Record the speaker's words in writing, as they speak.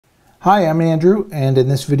Hi, I'm Andrew, and in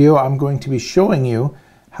this video I'm going to be showing you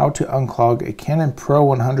how to unclog a Canon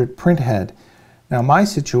Pro-100 printhead. Now my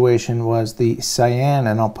situation was the cyan,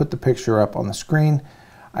 and I'll put the picture up on the screen.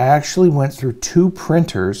 I actually went through 2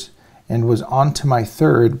 printers and was on to my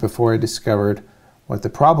 3rd before I discovered what the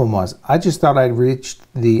problem was. I just thought I'd reached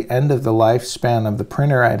the end of the lifespan of the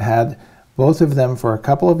printer. I'd had both of them for a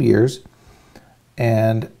couple of years,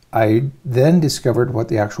 and I then discovered what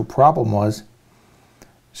the actual problem was.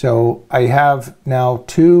 So I have now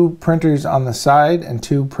 2 printers on the side and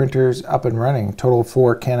 2 printers up and running, total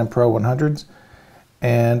 4 Canon Pro-100s.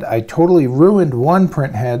 And I totally ruined one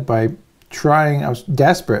printhead by trying, I was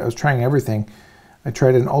desperate, I was trying everything. I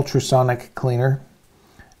tried an ultrasonic cleaner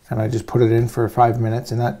and I just put it in for 5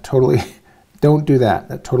 minutes, and that totally, don't do that,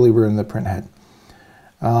 that totally ruined the printhead.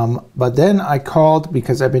 But then I called,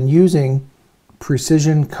 because I've been using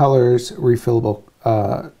Precision Colors refillable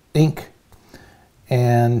ink.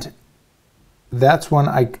 And that's when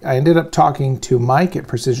I ended up talking to Mike at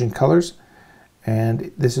Precision Colors,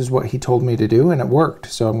 and this is what he told me to do, and it worked.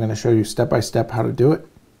 So I'm going to show you step by step how to do it.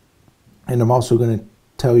 And I'm also going to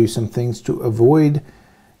tell you some things to avoid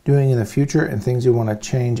doing in the future and things you want to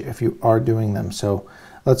change if you are doing them. So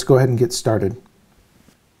let's go ahead and get started.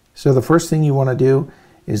 So the first thing you want to do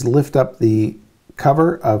is lift up the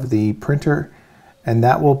cover of the printer, and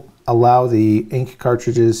that will allow the ink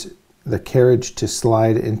cartridges, the carriage, to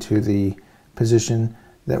slide into the position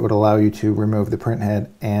that would allow you to remove the printhead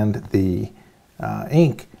and the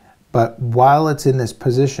ink. But while it's in this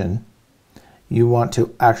position, you want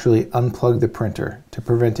to actually unplug the printer to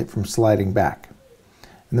prevent it from sliding back.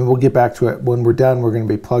 And then we'll get back to it. When we're done, we're going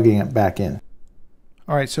to be plugging it back in.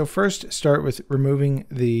 All right, so first start with removing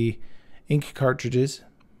the ink cartridges.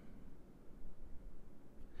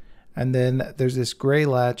 And then there's this gray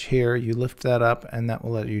latch here. You lift that up and that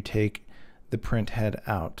will let you take the printhead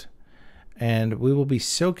out. And we will be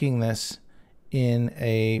soaking this in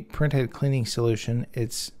a printhead cleaning solution.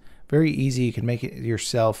 It's very easy. You can make it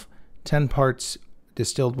yourself. 10 parts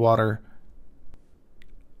distilled water,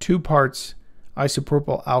 2 parts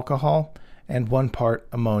isopropyl alcohol, and 1 part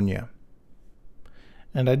ammonia.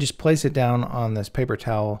 And I just place it down on this paper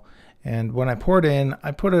towel. And when I pour it in,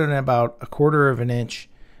 I put it in about 1/4 of an inch.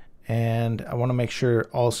 And I want to make sure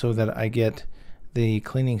also that I get the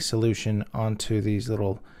cleaning solution onto these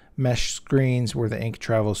little mesh screens where the ink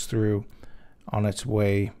travels through on its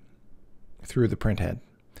way through the printhead.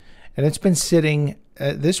 And it's been sitting,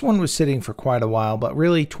 this one was sitting for quite a while, but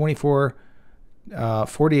really 48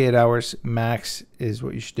 hours max is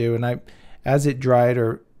what you should do. And as it dried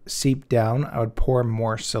or seeped down, I would pour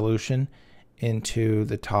more solution into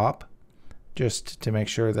the top, just to make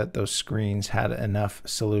sure that those screens had enough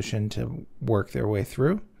solution to work their way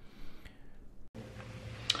through.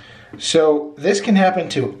 So this can happen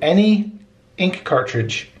to any ink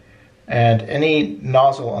cartridge and any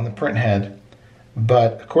nozzle on the printhead,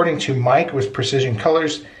 but according to Mike with Precision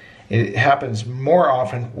Colors, it happens more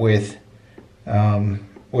often with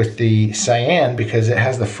the cyan, because it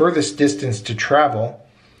has the furthest distance to travel,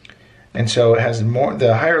 and so it has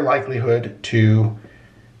the higher likelihood to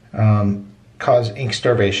cause ink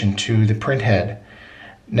starvation to the printhead.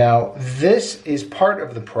 Now this is part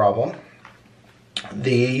of the problem.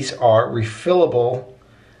 These are refillable,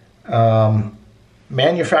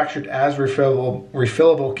 manufactured as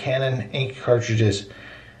refillable Canon ink cartridges.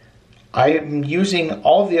 I am using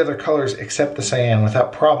all of the other colors except the cyan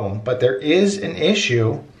without problem, but there is an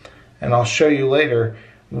issue, and I'll show you later,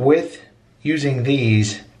 with using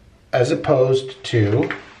these as opposed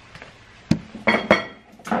to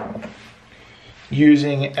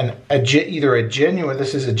using either a genuine,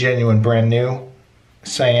 this is a genuine brand new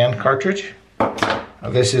cyan cartridge.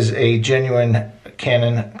 This is a genuine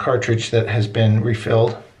Canon cartridge that has been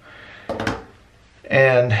refilled.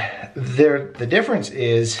 And the difference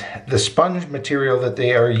is the sponge material that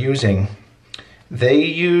they are using. They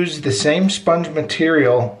use the same sponge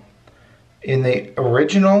material in the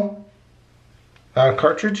original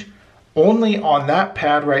cartridge, only on that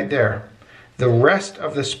pad right there. The rest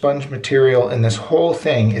of the sponge material in this whole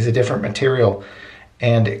thing is a different material,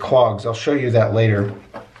 and it clogs. I'll show you that later.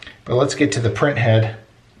 But let's get to the printhead.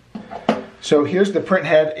 So here's the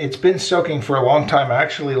printhead. It's been soaking for a long time. I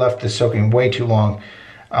actually left this soaking way too long.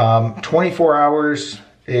 24 hours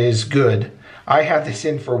is good. I had this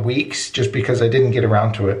in for weeks just because I didn't get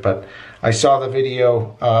around to it, but I saw the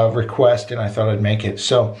video request and I thought I'd make it.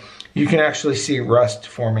 So you can actually see rust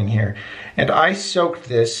forming here. And I soaked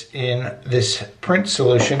this in this print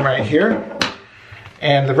solution right here.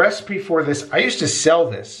 And the recipe for this, I used to sell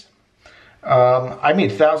this. I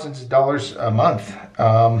made thousands of dollars a month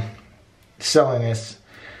selling this.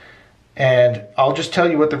 And I'll just tell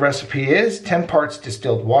you what the recipe is. 10 parts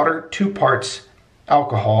distilled water, 2 parts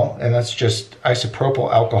alcohol, and that's just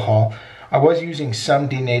isopropyl alcohol. I was using some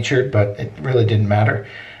denatured, but it really didn't matter.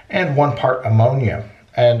 And 1 part ammonia.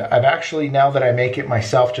 And I've actually, now that I make it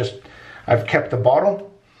myself, I've kept the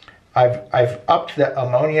bottle. I've upped the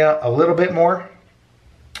ammonia a little bit more,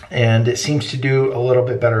 and it seems to do a little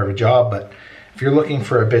bit better of a job. But if you're looking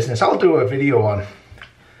for a business, I'll do a video on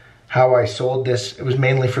how I sold this. It was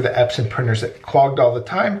mainly for the Epson printers that clogged all the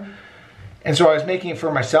time. And so I was making it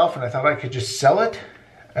for myself, and I thought I could just sell it.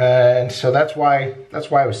 And so that's why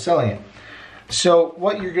I was selling it. So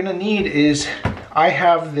what you're gonna need is, I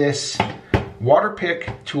have this water pick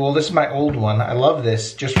tool. This is my old one. I love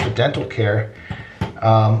this just for dental care.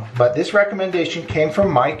 But this recommendation came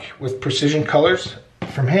from Mike with Precision Colors.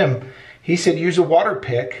 From him, he said use a water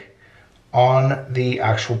pick on the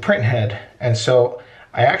actual print head. And so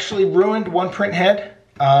I actually ruined one print head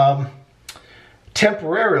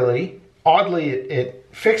temporarily. Oddly, it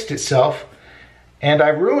fixed itself. And I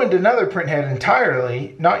ruined another print head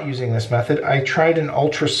entirely, not using this method. I tried an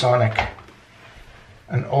ultrasonic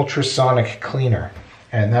cleaner,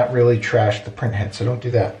 and that really trashed the print head, so don't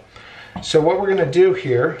do that. So what we're gonna do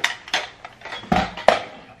here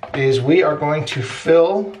is we are going to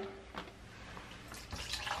fill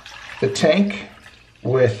the tank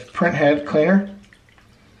with print head cleaner.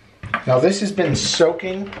 Now this has been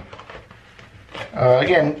soaking,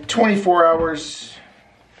 again, 24 hours,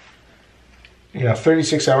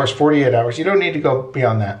 36 hours, 48 hours. You don't need to go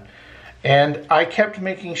beyond that. And I kept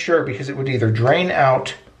making sure, because it would either drain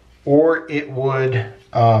out or it would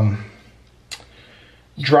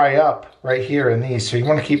dry up right here in these. So you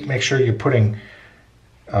want to make sure you're putting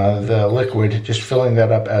the liquid, just filling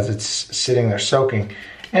that up as it's sitting there soaking.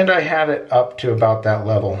 And I had it up to about that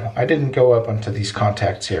level. I didn't go up onto these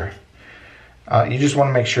contacts here. You just want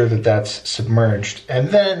to make sure that that's submerged. And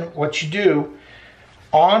then what you do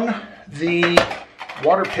on the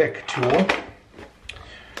water pick tool,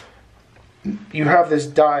 you have this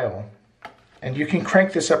dial, and you can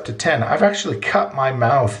crank this up to 10. I've actually cut my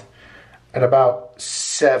mouth at about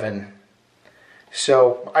 7.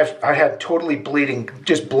 So I had totally bleeding,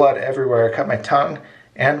 just blood everywhere. I cut my tongue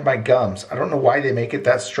and my gums. I don't know why they make it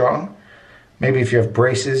that strong. Maybe if you have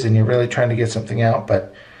braces and you're really trying to get something out,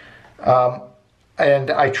 but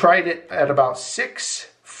and I tried it at about 6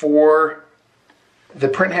 for the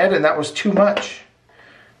print head, and that was too much.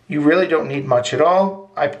 You really don't need much at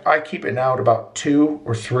all. I keep it now at about 2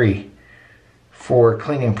 or 3 for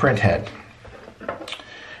cleaning print head.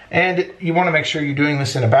 And you want to make sure you're doing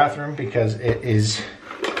this in a bathroom, because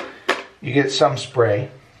you get some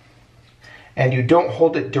spray, and you don't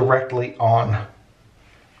hold it directly on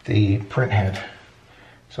the print head.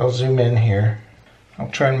 So I'll zoom in here. I'll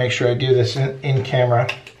try and make sure I do this in camera.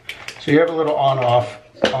 So you have a little on-off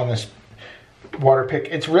on this water pick.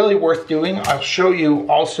 It's really worth doing. I'll show you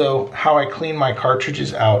also how I clean my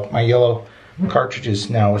cartridges out, my yellow cartridges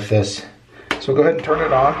now with this. So go ahead and turn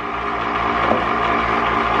it on.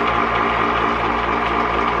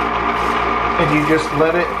 And you just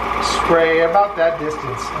let it spray about that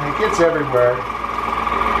distance, and it gets everywhere.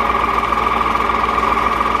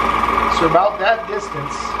 So about that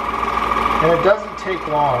distance, and it doesn't take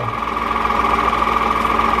long.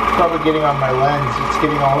 It's probably getting on my lens, it's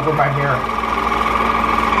getting all over my mirror.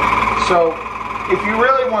 So if you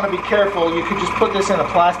really want to be careful, you could just put this in a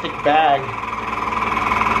plastic bag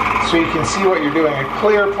so you can see what you're doing. A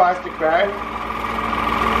clear plastic bag.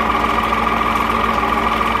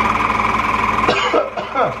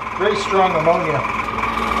 Very strong ammonia.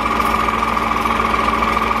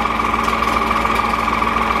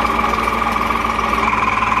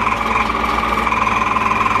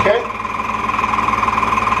 Okay.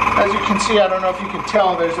 As you can see, I don't know if you can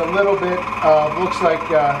tell, there's a little bit of, looks like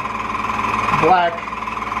black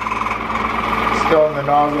still in the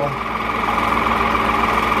nozzle.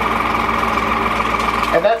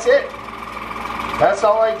 And that's it. That's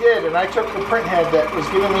all I did. And I took the print head that was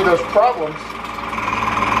giving me those problems,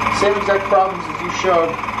 same exact problems as you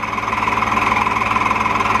showed.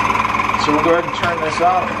 So we'll go ahead and turn this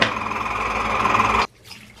off.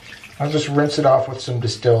 I'll just rinse it off with some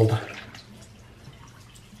distilled.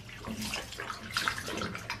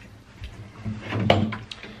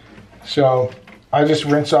 So I just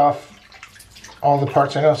rinse off all the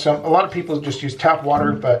parts. I know a lot of people just use tap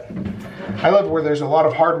water, but I live where there's a lot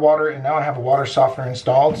of hard water, and now I have a water softener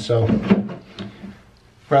installed. So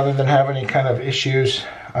rather than have any kind of issues,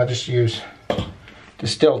 I just use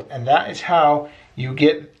distilled. And that is how you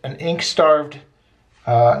get an ink-starved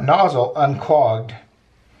nozzle unclogged.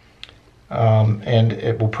 and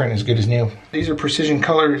it will print as good as new. These are Precision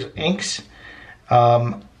Colors inks.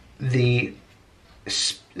 The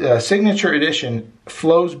Signature Edition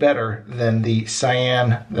flows better than the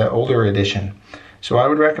Cyan, the older edition. So I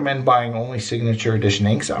would recommend buying only Signature Edition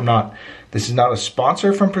inks. This is not a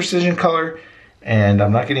sponsor from Precision Color, and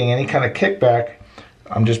I'm not getting any kind of kickback.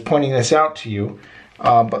 I'm just pointing this out to you.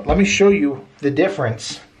 But let me show you the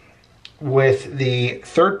difference with the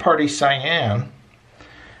third-party Cyan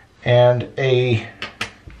and a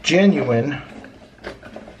genuine,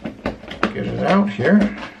 get it out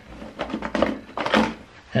here,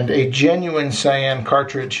 and a genuine Cyan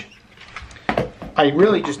cartridge. I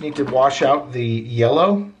really just need to wash out the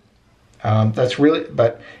yellow.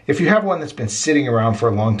 But if you have one that's been sitting around for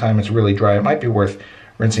a long time, it's really dry, it might be worth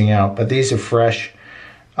rinsing out. But these are fresh,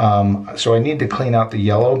 so I need to clean out the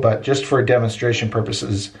yellow, but just for demonstration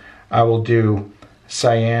purposes, I will do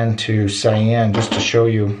Cyan to Cyan just to show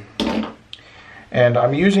you. And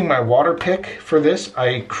I'm using my water pick for this.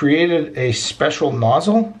 I created a special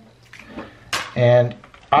nozzle, and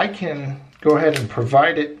I can go ahead and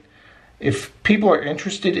provide it if people are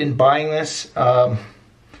interested in buying this,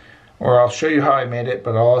 or I'll show you how I made it,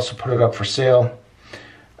 but I'll also put it up for sale.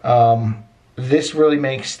 This really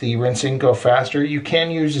makes the rinsing go faster. You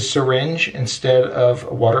can use a syringe instead of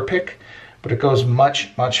a water pick, but it goes much,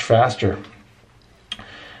 much faster.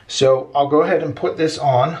 So I'll go ahead and put this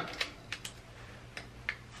on.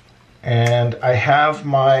 And I have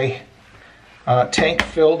my tank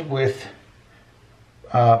filled with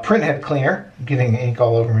Printhead cleaner. I'm getting ink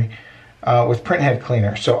all over me. With Printhead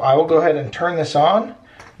cleaner. So I will go ahead and turn this on.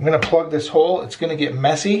 I'm going to plug this hole. It's going to get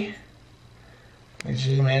messy. Let me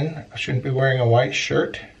zoom in. I shouldn't be wearing a white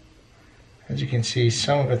shirt. As you can see,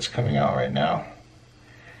 some of it's coming out right now.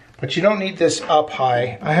 But you don't need this up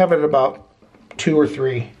high. I have it about 2 or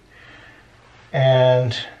 3.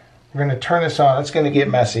 And we're going to turn this on. It's going to get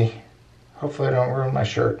messy. Hopefully I don't ruin my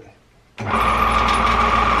shirt.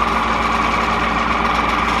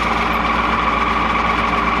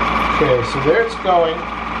 Okay, so there it's going.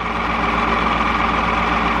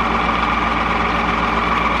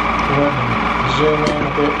 Go ahead and zoom in a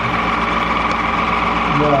bit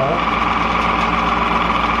more.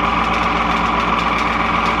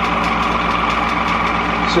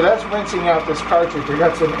 So that's rinsing out this cartridge. I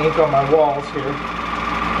got some ink on my walls here.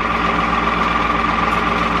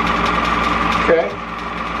 Okay.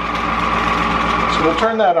 So we'll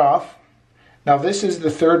turn that off. Now this is the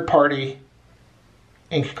third-party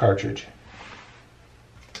ink cartridge.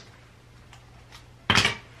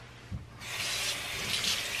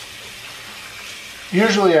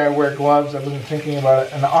 Usually I wear gloves. I wasn't thinking about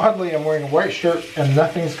it. And oddly, I'm wearing a white shirt and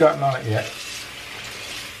nothing's gotten on it yet.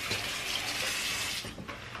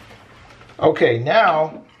 Okay,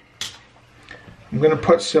 now I'm going to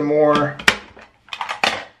put some more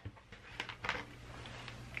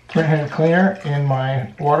Printhead cleaner in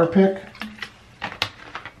my water pick.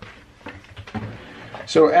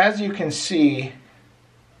 So as you can see,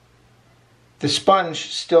 the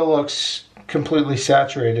sponge still looks completely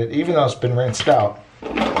saturated, even though it's been rinsed out.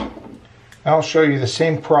 I'll show you the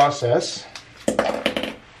same process.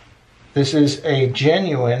 This is a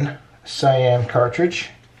genuine Cyan cartridge.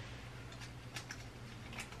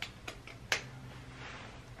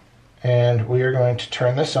 And we are going to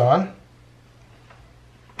turn this on.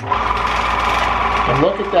 And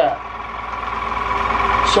look at that.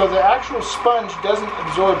 So the actual sponge doesn't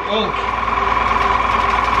absorb ink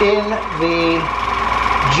in the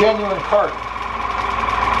genuine cart.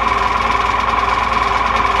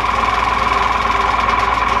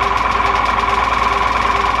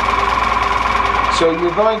 So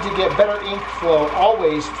you're going to get better ink flow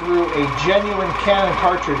always through a genuine Canon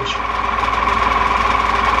cartridge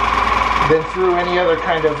than through any other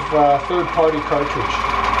kind of third-party cartridge.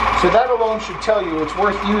 So that alone should tell you it's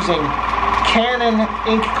worth using Canon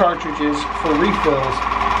ink cartridges for refills,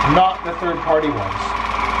 not the third-party ones.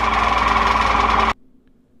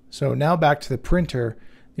 So now back to the printer.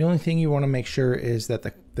 The only thing you want to make sure is that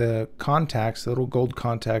the contacts, the little gold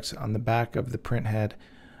contacts on the back of the printhead,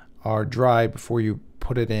 are dry before you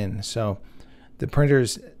put it in. So the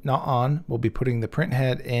printer's not on. We'll be putting the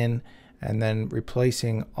printhead in and then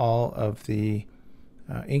replacing all of the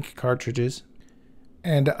ink cartridges.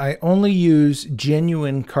 And I only use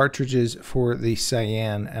genuine cartridges for the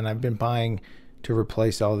Cyan, and I've been buying, to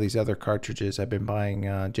replace all these other cartridges, I've been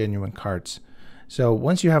buying genuine carts. So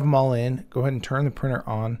once you have them all in, go ahead and turn the printer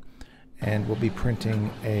on, and we'll be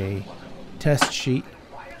printing a test sheet.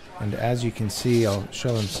 And as you can see, I'll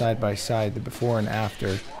show them side by side, the before and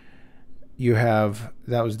after. You have,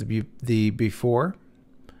 that was the before,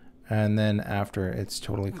 and then after, it's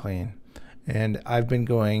totally clean. And I've been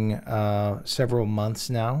going several months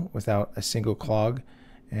now without a single clog,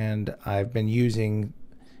 and I've been using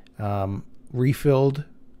refilled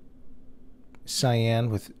cyan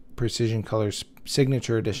with Precision Colors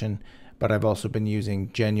Signature Edition, but I've also been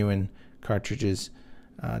using genuine cartridges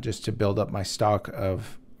just to build up my stock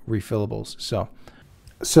of refillables.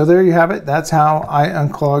 So there you have it. That's how I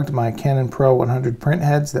unclogged my Canon Pro 100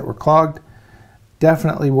 printheads that were clogged.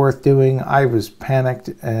 Definitely worth doing. I was panicked,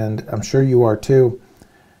 and I'm sure you are too.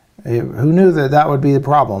 Who knew that that would be the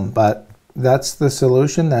problem? But that's the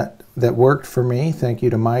solution that worked for me. Thank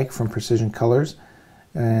you to Mike from Precision Colors.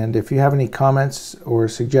 And if you have any comments or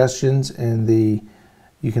suggestions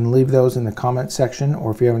you can leave those in the comment section,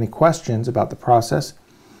 or if you have any questions about the process.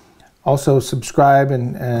 Also subscribe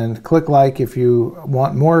and click like if you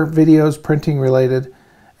want more videos printing related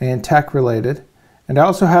and tech related. And I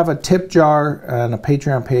also have a tip jar and a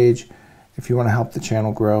Patreon page if you want to help the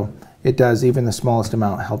channel grow. It does. Even the smallest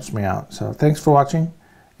amount helps me out. So thanks for watching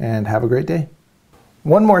and have a great day.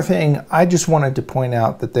 One more thing, I just wanted to point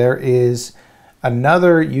out that there is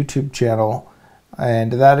another YouTube channel,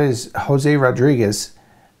 and that is Jose Rodriguez.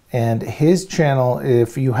 And his channel,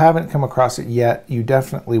 if you haven't come across it yet, you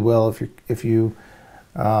definitely will if you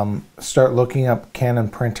start looking up Canon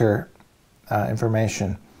printer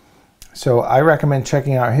information. So I recommend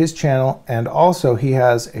checking out his channel, and also he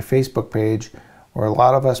has a Facebook page where a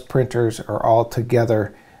lot of us printers are all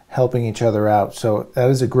together helping each other out. So that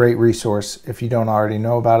is a great resource. If you don't already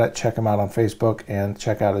know about it, check him out on Facebook and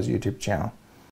check out his YouTube channel.